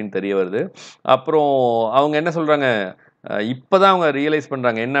இருக்காங்க அப்படின்னு தெரிய வருது. அப்புறம் அவங்க என்ன சொல்கிறாங்க, இப்போ தான் அவங்க ரியலைஸ்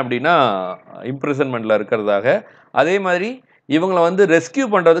பண்ணுறாங்க என்ன அப்படின்னா, இம்ப்ரிசன்மெண்ட்டில் இருக்கிறதாக. அதே மாதிரி இவங்கள வந்து ரெஸ்கியூ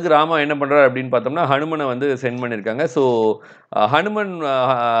பண்ணுறதுக்கு ராமா என்ன பண்ணுறாரு அப்படின்னு பார்த்தோம்னா, ஹனுமனை வந்து சென்ட் பண்ணியிருக்காங்க. ஸோ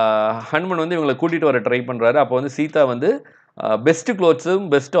ஹனுமன் வந்து இவங்களை கூட்டிகிட்டு வர ட்ரை பண்ணுறாரு. அப்போ வந்து சீதா வந்து பெஸ்ட்டு க்ளோத்ஸும்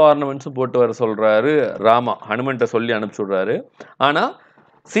பெஸ்ட் ஆர்னமெண்ட்ஸும் போட்டு வர சொல்கிறாரு ராமா. ஹனுமன்கிட்ட சொல்லி அனுப்பிச்சி விட்றாரு. ஆனால்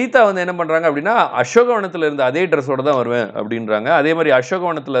சீதா வந்து என்ன பண்ணுறாங்க அப்படின்னா, அசோகவனத்தில் இருந்த அதே ட்ரெஸ்ஸோடு தான் வருவேன் அப்படின்றாங்க. அதே மாதிரி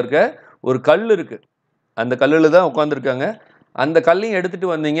அசோகவனத்தில் இருக்க ஒரு கல் இருக்குது, அந்த கல்லில் தான் உட்காந்துருக்காங்க. அந்த கல்லையும்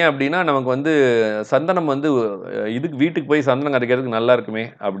எடுத்துகிட்டு வந்தீங்க அப்படின்னா நமக்கு வந்து சந்தனம் வந்து இதுக்கு வீட்டுக்கு போய் சந்தனம் கரைக்கிறதுக்கு நல்லா இருக்குமே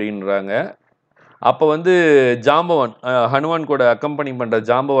அப்படின்றாங்க. அப்போ வந்து ஜாம்பவான் ஹனுமான் கூட அக்கம்பெனி பண்ணுற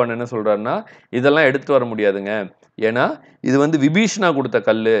ஜாம்பவான் என்ன சொல்கிறாருன்னா, இதெல்லாம் எடுத்துகிட்டு வர முடியாதுங்க. ஏன்னா இது வந்து விபீஷ்ணா கொடுத்த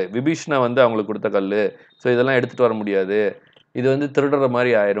கல், விபீஷ்ணா வந்து அவங்களுக்கு கொடுத்த கல். ஸோ இதெல்லாம் எடுத்துகிட்டு வர முடியாது, இது வந்து திருடுற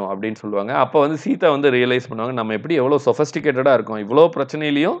மாதிரி ஆயிரும் அப்படின்னு சொல்லுவாங்க. அப்போ வந்து சீதா வந்து ரியலைஸ் பண்ணுவாங்க, நம்ம எப்படி எவ்வளோ சொஃபஸ்டிகேட்டடாக இருக்கோம், இவ்வளோ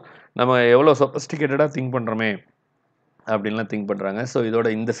பிரச்சனையிலையும் நம்ம எவ்வளோ சொஃபஸ்டிகேட்டடாக திங்க் பண்ணுறோமே அப்படின்லாம் திங்க் பண்ணுறாங்க. ஸோ இதோட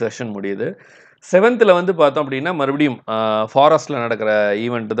இந்த செஷன் முடியுது. 7th வந்து பார்த்தோம் அப்படின்னா, மறுபடியும் ஃபாரஸ்ட்டில் நடக்கிற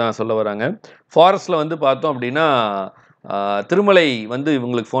ஈவெண்ட் தான் சொல்ல வராங்க. ஃபாரஸ்ட்டில் வந்து பார்த்தோம் அப்படின்னா, திருமலை வந்து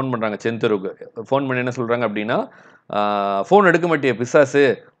இவங்களுக்கு ஃபோன் பண்ணுறாங்க, செந்தூருக்கு ஃபோன் பண்ணி என்ன சொல்கிறாங்க அப்படின்னா, ஃபோன் எடுக்க மாட்டிய பிசாசு,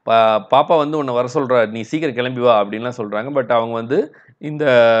 பாப்பா வந்து உன்னை வர சொல்கிறா, நீ சீக்கிரம் கிளம்பி வா அப்படின்லாம் சொல்கிறாங்க. பட் அவங்க வந்து இந்த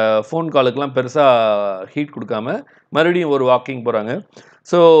ஃபோன் காலுக்கெலாம் பெருசாக ஹீட் கொடுக்காம மறுபடியும் ஒரு வாக்கிங் போகிறாங்க.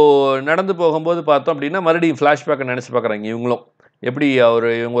 ஸோ நடந்து போகும்போது பார்த்தோம் அப்படின்னா, மறுபடியும் ஃப்ளாஷ்பேக்கை நினச்சி பார்க்குறாங்க இவங்களும். எப்படி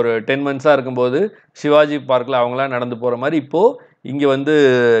இவங்க ஒரு 10 மந்த்ஸாக இருக்கும்போது சிவாஜி பார்க்கில் அவங்களாம் நடந்து போகிற மாதிரி இப்போது இங்கே வந்து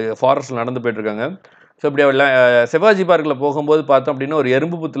ஃபாரஸ்ட்டில் நடந்து போயிட்டுருக்காங்க. ஸோ இப்படி சிவாஜி பார்க்கில் போகும்போது பார்த்தோம் அப்படின்னா, ஒரு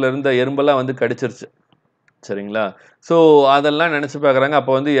எறும்பு புத்தில் இருந்த எறும்பெல்லாம் வந்து கடிச்சிருச்சு, சரிங்களா? ஸோ அதெல்லாம் நினச்சி பார்க்குறாங்க.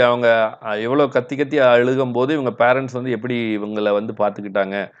 அப்போ வந்து அவங்க எவ்வளோ கத்தி கத்தி அழுகும்போது இவங்க பேரண்ட்ஸ் வந்து எப்படி இவங்களை வந்து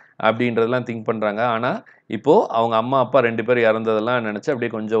பார்த்துக்கிட்டாங்க அப்படின்றதெல்லாம் திங்க் பண்ணுறாங்க. ஆனால் இப்போது அவங்க அம்மா அப்பா 2 பேர் இறந்ததெல்லாம் நினச்சி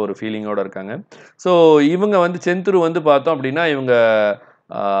அப்படியே கொஞ்சம் ஒரு ஃபீலிங்கோடு இருக்காங்க. ஸோ இவங்க வந்து செந்துரு வந்து பார்த்தோம் அப்படின்னா,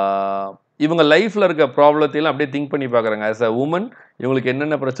 இவங்க லைஃப்பில் இருக்க ப்ராப்ளத்தையெல்லாம் அப்படியே திங்க் பண்ணி பார்க்குறாங்க. ஆஸ் அ உமன் இவங்களுக்கு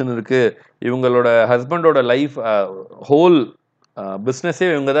என்னென்ன பிரச்சனை இருக்குது, இவங்களோட ஹஸ்பண்டோட லைஃப் ஹோல் பிஸ்னஸே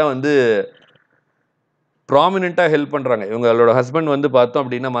இவங்க தான் வந்து ப்ராமினெண்ட்டாக ஹெல்ப் பண்ணுறாங்க. இவங்களோட ஹஸ்பண்ட் வந்து பார்த்தோம்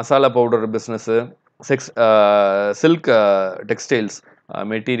அப்படின்னா masala powder business, silk textiles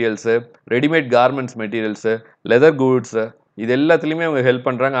materials, readymade garments materials, leather goods, இது எல்லாத்துலேயுமே அவங்க ஹெல்ப்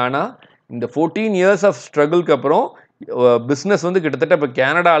பண்ணுறாங்க. ஆனால் இந்த 14 இயர்ஸ் ஆஃப் ஸ்ட்ரகிள்க்கு அப்புறம் பிஸ்னஸ் வந்து கிட்டத்தட்ட இப்போ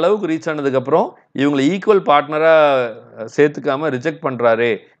கேனடா அளவுக்கு ரீச் ஆனதுக்கப்புறம் இவங்களை ஈக்குவல் பார்ட்னராக சேர்த்துக்காமல் ரிஜெக்ட்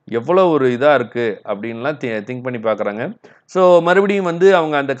பண்ணுறாரே, எவ்வளோ ஒரு இதாக இருக்குது அப்படின்லாம் திங்க் பண்ணி பார்க்குறாங்க. ஸோ மறுபடியும் வந்து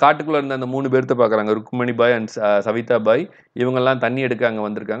அவங்க அந்த காட்டுக்குள்ளே இருந்த அந்த 3 பேர்த்த பார்க்குறாங்க, ருக்மணி பாய் அண்ட் சவிதா பாய். இவங்கெல்லாம் தண்ணி எடுக்க அங்கே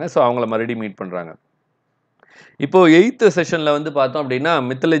வந்திருக்காங்க. ஸோ அவங்கள மறுபடியும் மீட் பண்ணுறாங்க. இப்போது 8th செஷனில் வந்து பார்த்தோம் அப்படின்னா,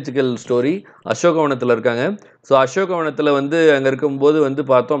 மித்தலாஜிக்கல் ஸ்டோரி அசோகவனத்தில் இருக்காங்க. ஸோ அசோகவனத்தில் வந்து அங்கே இருக்கும்போது வந்து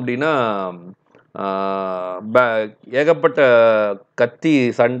பார்த்தோம் அப்படின்னா, ஏகப்பட்ட கத்தி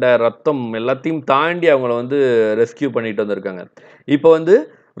சண்டை ரத்தம் எல்லாத்தையும் தாண்டி அவங்கள வந்து ரெஸ்கியூ பண்ணிட்டு வந்திருக்காங்க. இப்போ வந்து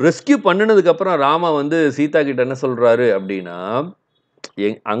ரெஸ்கியூ பண்ணினதுக்கப்புறம் ராமா வந்து சீதா கிட்ட என்ன சொல்கிறாரு அப்படின்னா,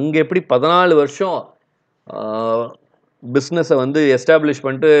 அங்கே எப்படி 14 வருஷம் பிஸ்னஸை வந்து எஸ்டாப்ளிஷ்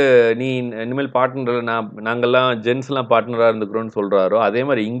பண்ணிட்டு நீ இனிமேல் பார்ட்னர் நாங்கள்லாம் ஜென்ஸ்லாம் பார்ட்னராக இருந்துக்கிறோன்னு சொல்கிறாரோ, அதே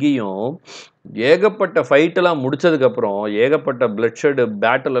மாதிரி இங்கேயும் ஏகப்பட்ட ஃபைட்டெல்லாம் முடித்ததுக்கப்புறம், ஏகப்பட்ட பிளட்ஷெட்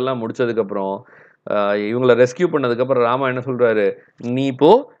பேட்டில் எல்லாம் முடித்ததுக்கப்புறம், இவங்களை ரெஸ்கியூ பண்ணதுக்கப்புறம் ராமா என்ன சொல்கிறாரு, நீ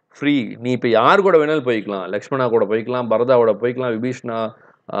இப்போது ஃப்ரீ, நீ இப்போ யார் கூட வேணாலும் போய்க்கலாம், லக்ஷ்மணா கூட போய்க்கலாம், பரதாவோட போய்க்கலாம், விபீஷ்ணா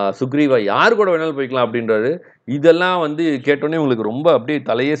சுக்ரீவா யார் கூட வேணாலும் போய்க்கலாம் அப்படின்றாரு. இதெல்லாம் வந்து கேட்டோனே உங்களுக்கு ரொம்ப அப்படியே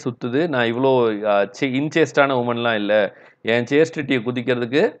தலையே சுத்துது. நான் இவ்வளோ இன்சேஸ்டான உமன்லாம் இல்ல. என் சேஸ்டிட்டிய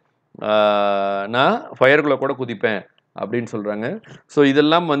குதிக்கிறதுக்கு ஆ நான் ஃபயர்குள்ள கூட குதிப்பேன் அப்படின்னு சொல்றாங்க. ஸோ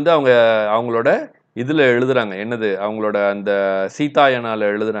இதெல்லாம் வந்து அவங்களோட இதுல எழுதுறாங்க. என்னது அவங்களோட அந்த சீதாயனால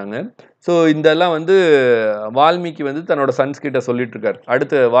எழுதுறாங்க. ஸோ இதெல்லாம் வந்து வால்மீகி வந்து தன்னோட சன்ஸ் கிட்ட சொல்லிட்டு இருக்காரு.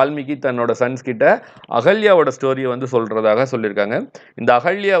 அடுத்து வால்மீகி தன்னோட சன்ஸ் கிட்ட அகல்யாவோட ஸ்டோரிய வந்து சொல்றதாக சொல்லியிருக்காங்க. இந்த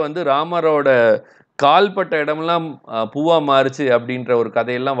அகல்யா வந்து ராமரோட கால்பட்ட இடமெல்லாம் பூவா மாறுச்சு அப்படின்ற ஒரு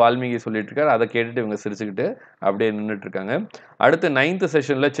கதையெல்லாம் வால்மீகி சொல்லிட்டு இருக்காரு. அதை கேட்டுட்டு இவங்க சிரிச்சுக்கிட்டு அப்படியே நின்றுட்டு இருக்காங்க. அடுத்து 9th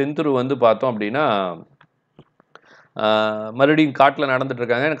செஷன்ல செந்துரு வந்து பார்த்தோம் அப்படின்னா மறுபடியும் காட்டில் நடந்துட்டு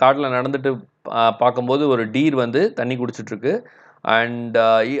இருக்காங்க. காட்டில் நடந்துட்டு பார்க்கும்போது ஒரு டீர் வந்து தண்ணி குடிச்சிட்டு இருக்கு. அண்ட்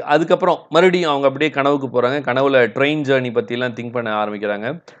அதுக்கப்புறம் மறுபடியும் அவங்க அப்படியே கனவுக்கு போகிறாங்க. கனவுல ட்ரெயின் ஜேர்னி பற்றிலாம் திங்க் பண்ண ஆரம்பிக்கிறாங்க.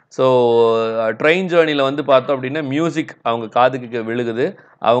 ஸோ ட்ரெயின் ஜேர்னியில் வந்து பார்த்தோம் அப்படின்னா மியூசிக் அவங்க காதுக்கு விழுகுது.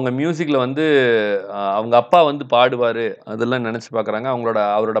 அவங்க மியூசிக்கில் வந்து அவங்க அப்பா வந்து பாடுவார் அதெல்லாம் நினச்சி பார்க்குறாங்க.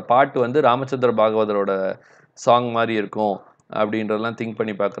 அவரோட பாட்டு வந்து ராமச்சந்திர பாகவதரோட சாங் மாதிரி இருக்கும் அப்படின்றதெல்லாம் திங்க்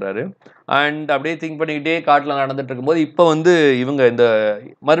பண்ணி பார்க்குறாரு. அண்ட் அப்படியே திங்க் பண்ணிக்கிட்டே காட்டில் நடந்துட்டு இருக்கும்போது இப்போ வந்து இவங்க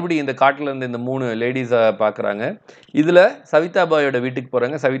மறுபடியும் இந்த காட்டில் இருந்து இந்த 3 லேடிஸை பார்க்குறாங்க. இதில் சவிதாபாயோட வீட்டுக்கு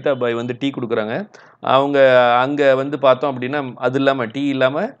போகிறாங்க. சவிதாபாய் வந்து டீ கொடுக்குறாங்க. அவங்க அங்கே வந்து பார்த்தோம் அப்படின்னா அது இல்லாமல் டீ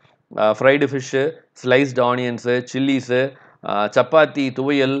இல்லாமல் fried fish, sliced onions, chillies, chapati,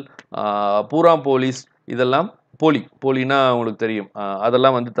 துவையல், பூராம் போலீஸ் இதெல்லாம் போலினா உங்களுக்கு தெரியும்.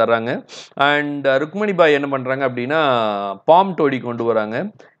 அதெல்லாம் வந்து தர்றாங்க. அண்ட் ருக்மணி பாய் என்ன பண்ணுறாங்க அப்படின்னா பாம் டோடி கொண்டு வராங்க.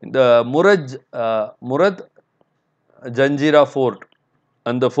 இந்த முரத் ஜஞ்சீரா ஃபோர்ட்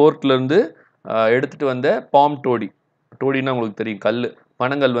அந்த ஃபோர்ட்லேருந்து எடுத்துகிட்டு வந்த பாம் டோடினா உங்களுக்கு தெரியும்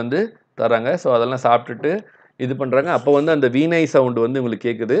பனங்கள் வந்து தராங்க. ஸோ அதெல்லாம் சாப்பிட்டுட்டு இது பண்ணுறாங்க. அப்போ வந்து அந்த வீணை சவுண்டு வந்து உங்களுக்கு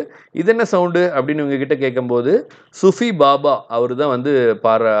கேட்குது. இது என்ன சவுண்டு அப்படின்னு இவங்ககிட்ட கேட்கும்போது சுஃபி பாபா அவர் தான் வந்து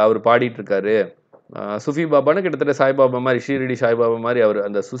அவர் பாடிட்டுருக்காரு. சுஃபி பாபான்னு கிட்டத்தட்ட சாய்பாபா மாதிரி ஷீரடி சாய்பாபா மாதிரி அவர்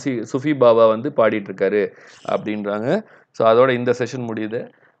அந்த சுஃபி பாபா வந்து பாடிட்டுருக்காரு அப்படின்றாங்க. ஸோ அதோட இந்த செஷன் முடியுது.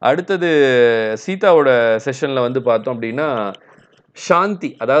 அடுத்தது சீதாவோட செஷனில் வந்து பார்த்தோம் அப்படின்னா சாந்தி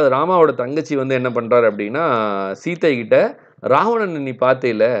அதாவது ராமாவோட தங்கச்சி வந்து என்ன பண்ணுறாரு அப்படின்னா சீதை கிட்ட ராவணன் நீ பார்த்தே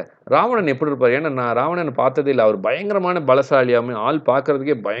இல்லை ராவணன் எப்படி இருப்பார் ஏன்னா நான் ராவணனை பார்த்ததே இல்லை அவர் பயங்கரமான பலசாலியாமே ஆள்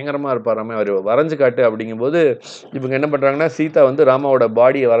பார்க்கறதுக்கே பயங்கரமாக இருப்பாராமே அவர் வரைஞ்சு காட்டு அப்படிங்கும்போது இவங்க என்ன பண்ணுறாங்கன்னா சீதா வந்து ராமாவோட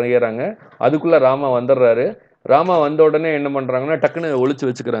பாடியை வரைகிறாங்க. அதுக்குள்ளே ராமா வந்துடுறாரு. ராமா வந்த உடனே என்ன பண்ணுறாங்கன்னா டக்குன்னு ஒளிச்சு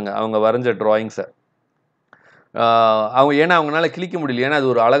வச்சுக்கிறாங்க அவங்க வரைஞ்ச ட்ராயிங்ஸை. ஏன்னா அவங்களால கிளிக்க முடியல ஏன்னா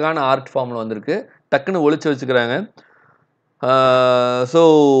அது ஒரு அழகான ஆர்ட் ஃபார்மில் வந்திருக்கு. டக்குன்னு ஒளிச்சு வச்சுக்கிறாங்க. ஸோ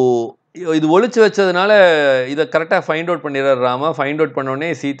இது ஒளிச்சு வச்சதுனால இதை கரெக்டாக ஃபைண்ட் அவுட் பண்ணிடுறாரு ராமா. ஃபைண்ட் அவுட் பண்ணோடனே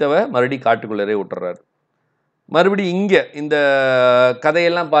சீதாவை மறுபடியும் காட்டுக்குள்ளரே விட்டுறாரு. மறுபடியும் இங்கே இந்த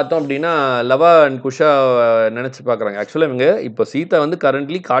கதையெல்லாம் பார்த்தோம் அப்படின்னா லவா அண்ட் குஷா நினச்சி பார்க்குறாங்க. ஆக்சுவலாக இவங்க இப்போ சீதா வந்து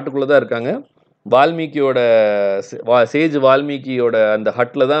கரண்ட்லி காட்டுக்குள்ளே தான் இருக்காங்க. வால்மீகியோட சேஜ் வால்மீகியோட அந்த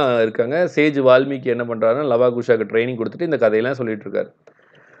ஹட்டில் தான் இருக்காங்க. சேஜ் வால்மீகி என்ன பண்ணுறாருன்னா லவா குஷாவுக்கு ட்ரைனிங் கொடுத்துட்டு இந்த கதையெல்லாம் சொல்லிட்டு இருக்காரு.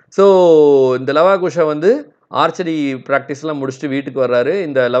 ஸோ இந்த லவா குஷா வந்து ஆர்ச்சரி ப்ராக்டிஸ்லாம் முடிச்சுட்டு வீட்டுக்கு வர்றாரு.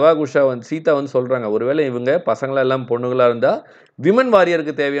 இந்த லவா குஷா வந்து சீதா வந்து சொல்கிறாங்க ஒருவேளை இவங்க பசங்களாக எல்லாம் பொண்ணுங்களாக இருந்தால் விமன்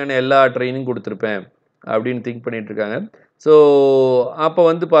வாரியருக்கு தேவையான எல்லா ட்ரைனிங் கொடுத்துருப்பேன் அப்படின்னு திங்க் பண்ணிட்டு இருக்காங்க. ஸோ அப்போ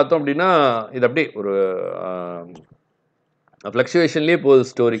வந்து பார்த்தோம் அப்படின்னா இது அப்படியே ஒரு ஃப்ளக்சுவேஷன்லேயே போகுது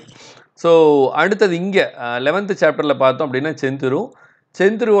ஸ்டோரி. ஸோ அடுத்தது இங்கே 11th சாப்டரில் பார்த்தோம் அப்படின்னா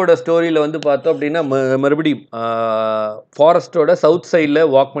செந்துருவோட ஸ்டோரியில் வந்து பார்த்தோம் அப்படின்னா மறுபடியும் ஃபாரஸ்ட்டோட சவுத் சைடில்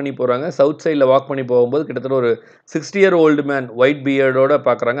வாக் பண்ணி போகிறாங்க. சவுத் சைடில் வாக் பண்ணி போகும்போது கிட்டத்தட்ட ஒரு 60 year old மேன் ஒயிட் பியர்டோட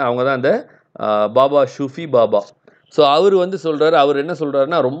பார்க்குறாங்க. அவங்க தான் அந்த பாபா ஷூஃபி பாபா. ஸோ அவர் வந்து சொல்கிறாரு. அவர் என்ன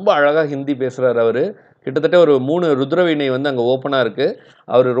சொல்கிறாருன்னா ரொம்ப அழகாக ஹிந்தி பேசுகிறார். அவர் கிட்டத்தட்ட ஒரு 3 ருத்ரவீணை வந்து அங்கே ஓப்பனாக இருக்குது.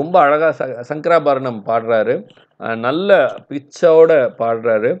 அவர் ரொம்ப அழகாக சங்கராபரணம் பாடுறாரு. நல்ல பிச்சோட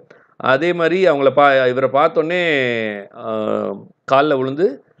பாடுறாரு. அதே மாதிரி இவரை பார்த்தோன்னே காலில் விழுந்து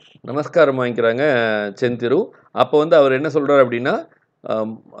நமஸ்காரம் வாங்கிக்கிறாங்க செந்திரு. அப்போ வந்து அவர் என்ன சொல்கிறார் அப்படின்னா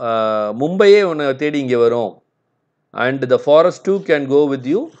மும்பையே உன்னை தேடி இங்கே வரும் and the forest two can go with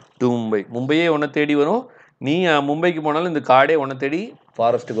you to மும்பையே உன்னை தேடி வரும் நீ மும்பைக்கு போனாலும் இந்த காடே உன்னை தேடி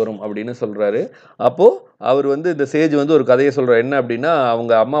ஃபாரஸ்ட்டுக்கு வரும் அப்படின்னு சொல்கிறாரு. அப்போது அவர் வந்து இந்த சேஜ் வந்து ஒரு கதையை சொல்கிறார். என்ன அப்படின்னா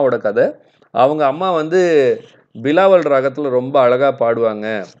அவங்க அம்மாவோட கதை. அவங்க அம்மா வந்து பிலாவல் ராகத்தில் ரொம்ப அழகாக பாடுவாங்க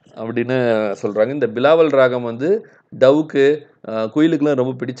அப்படின்னு சொல்கிறாங்க. இந்த பிலாவல் ராகம் வந்து டவுக்கு குயிலுக்குலாம்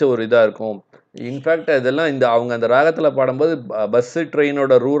ரொம்ப பிடிச்ச ஒரு இதாக இருக்கும். இன்ஃபேக்ட் இதெல்லாம் அவங்க அந்த ராகத்தில் பாடும்போது பஸ்ஸு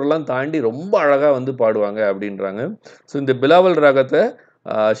ட்ரெயினோட ரூரெல்லாம் தாண்டி ரொம்ப அழகாக வந்து பாடுவாங்க அப்படின்றாங்க. ஸோ இந்த பிலாவல் ராகத்தை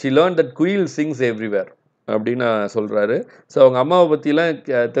ஷி லேர்ன் தட் குயில் சிங்ஸ் எவ்ரிவேர் அப்படின்னு சொல்கிறாரு. ஸோ அவங்க அம்மாவை பற்றிலாம்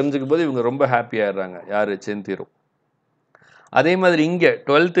தெரிஞ்சுக்கும் போது இவங்க ரொம்ப ஹாப்பியாகிடுறாங்க. யார் செந்திரு. அதே மாதிரி இங்கே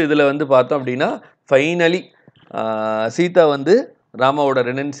 12th இதில் வந்து பார்த்தோம் அப்படின்னா ஃபைனலி சீதா வந்து ராமாவோட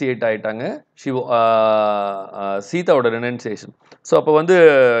ரெனன்சியேட் ஆயிட்டாங்க. சீதாவோட ரெனன்சியேஷன். ஸோ அப்போ வந்து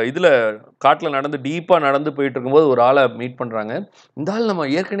இதில் காட்டில் நடந்து டீப்பாக நடந்து போயிட்டு இருக்கும்போது ஒரு ஆளை மீட் பண்ணுறாங்க. இந்த ஆள் நம்ம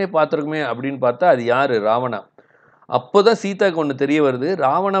ஏற்கனவே பார்த்துருக்குமே அப்படின்னு பார்த்தா அது யார்? ராவணா. அப்போதான் சீதாவுக்கு ஒன்று தெரிய வருது.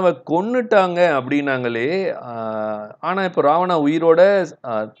 ராவணாவை கொன்னுட்டாங்க அப்படின்னாங்களே. ஆனால் இப்போ ராவணா உயிரோட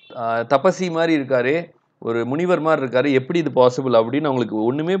தபசி மாதிரி இருக்காரே, ஒரு முனிவர் மாதிரி இருக்காரு, எப்படி இது பாசிபிள் அப்படின்னு அவங்களுக்கு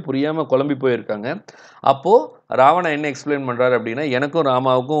ஒன்றுமே புரியாமல் குழம்பி போயிருக்காங்க. அப்போது ராவணா என்ன எக்ஸ்பிளைன் பண்ணுறாரு அப்படின்னா, எனக்கும்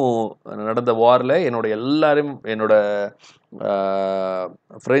ராமாவுக்கும் நடந்த வாரில் எல்லாரும் என்னோட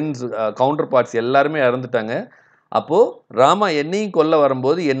ஃப்ரெண்ட்ஸ் கவுண்டர் பார்ட்ஸ் எல்லாருமே இறந்துட்டாங்க. அப்போது ராமா என்னையும் கொல்ல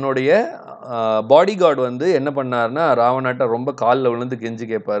வரும்போது என்னுடைய பாடி கார்டு வந்து என்ன பண்ணாருன்னா, ராவணாட்ட ரொம்ப காலில் விழுந்து கெஞ்சி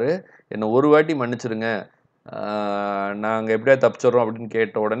கேட்பாரு, என்னை ஒரு வாட்டி மன்னிச்சிருங்க, நாங்கள் எப்படியா தப்பிச்சிடுறோம் அப்படின்னு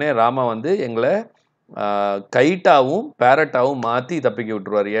கேட்ட உடனே ராமா வந்து எங்களை கைட்டாவும் பேரட்டாவும் மாற்றி தப்பிக்க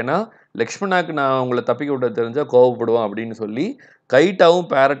விட்டுருவார். ஏன்னா லக்ஷ்மணாக்கு நான் உங்களை தப்பிக்க விட்ட தெரிஞ்சால் கோவப்படுவோம் அப்படின்னு சொல்லி கைட்டாவும்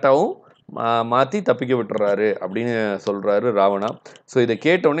பேரட்டாவும் மாற்றி தப்பிக்க விட்டுறாரு அப்படின்னு சொல்கிறாரு ராவணா. ஸோ இதை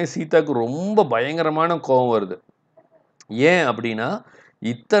கேட்டவுடனே சீதாவுக்கு ரொம்ப பயங்கரமான கோபம் வருது. ஏன் அப்படின்னா,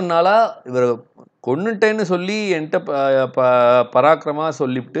 இத்தனை நாளாக இவரை கொன்னுட்டேன்னு சொல்லி என்கிட்ட பராக்கிரமாக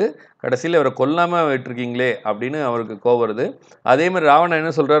சொல்லிவிட்டு கடைசியில் இவரை கொல்லாமல் விட்டுருக்கீங்களே அப்படின்னு அவருக்கு கோவம் வருது. அதே மாதிரி ராவணன்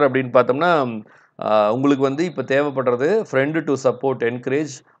என்ன சொல்கிறார் அப்படின்னு பார்த்தோம்னா, உங்களுக்கு வந்து இப்போ தேவைப்படுறது friend to support,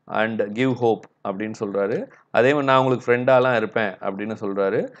 encourage and give hope அப்படின்னு சொல்கிறாரு. அதே மாதிரி நான் உங்களுக்கு ஃப்ரெண்டாலாம் இருப்பேன் அப்படின்னு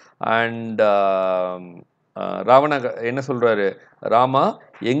சொல்கிறாரு. அண்ட் ராவணா என்ன சொல்கிறாரு, ராமா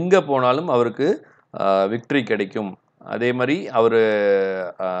எங்கே போனாலும் அவருக்கு விக்ட்ரி கிடைக்கும், அதே மாதிரி அவர்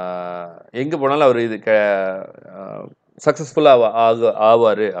எங்கே போனாலும் அவர் இது சக்ஸஸ்ஃபுல்லாக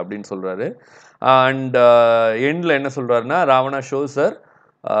ஆவார் அப்படின்னு சொல்கிறாரு. அண்ட் எண்டில் என்ன சொல்கிறாருன்னா, Ravana shows sir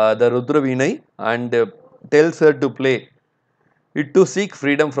the Rudraveenai and டெல்ஸ் her to play it to seek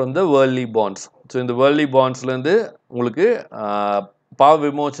freedom from the worldly bonds. So இந்த வேர்ல்ட்லி பாண்ட்ஸ்லேருந்து உங்களுக்கு பாவ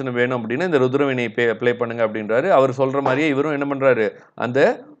விமோச்சனம் வேணும் அப்படின்னா இந்த ருத்ரவீணையை ப்ளே பண்ணுங்க அப்படின்றாரு. அவர் சொல்கிற மாதிரியே இவரும் என்ன பண்ணுறாரு, அந்த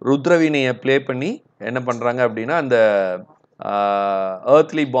ருத்ரவீணையை ப்ளே பண்ணி என்ன பண்ணுறாங்க அப்படின்னா அந்த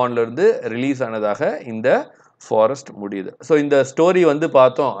ஏர்த்லி பாண்ட்லேருந்து ரிலீஸ் ஆனதாக இந்த ஃபாரஸ்ட் முடியுது. ஸோ இந்த ஸ்டோரி வந்து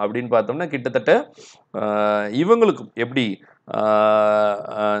பார்த்தோம் அப்படின்னு பார்த்தோம்னா கிட்டத்தட்ட இவங்களுக்கும் எப்படி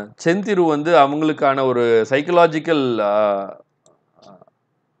செந்திரு வந்து அவங்களுக்கான ஒரு சைக்கலாஜிக்கல்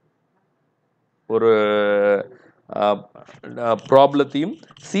ஒரு ப்ராப்ளத்தையும்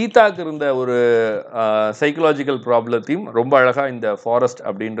சீதாக்கு இருந்த ஒரு சைக்கலாஜிக்கல் ப்ராப்ளத்தையும் ரொம்ப அழகாக இந்த ஃபாரஸ்ட்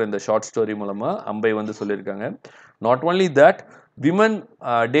அப்படின்ற இந்த ஷார்ட் ஸ்டோரி மூலமாக அம்பை வந்து சொல்லியிருக்காங்க. Not only that, women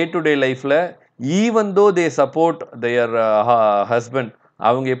day to day லைஃப்பில் even though they support there husband,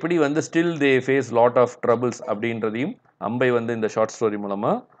 அவங்க எப்படி வந்து still they face lot of troubles அப்படின்றதையும் அம்பை வந்து இந்த ஷார்ட் ஸ்டோரி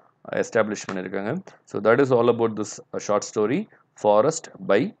மூலமாக எஸ்டாப்ளிஷ் பண்ணியிருக்காங்க. So that is all about this short story forest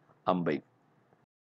by அம்பை.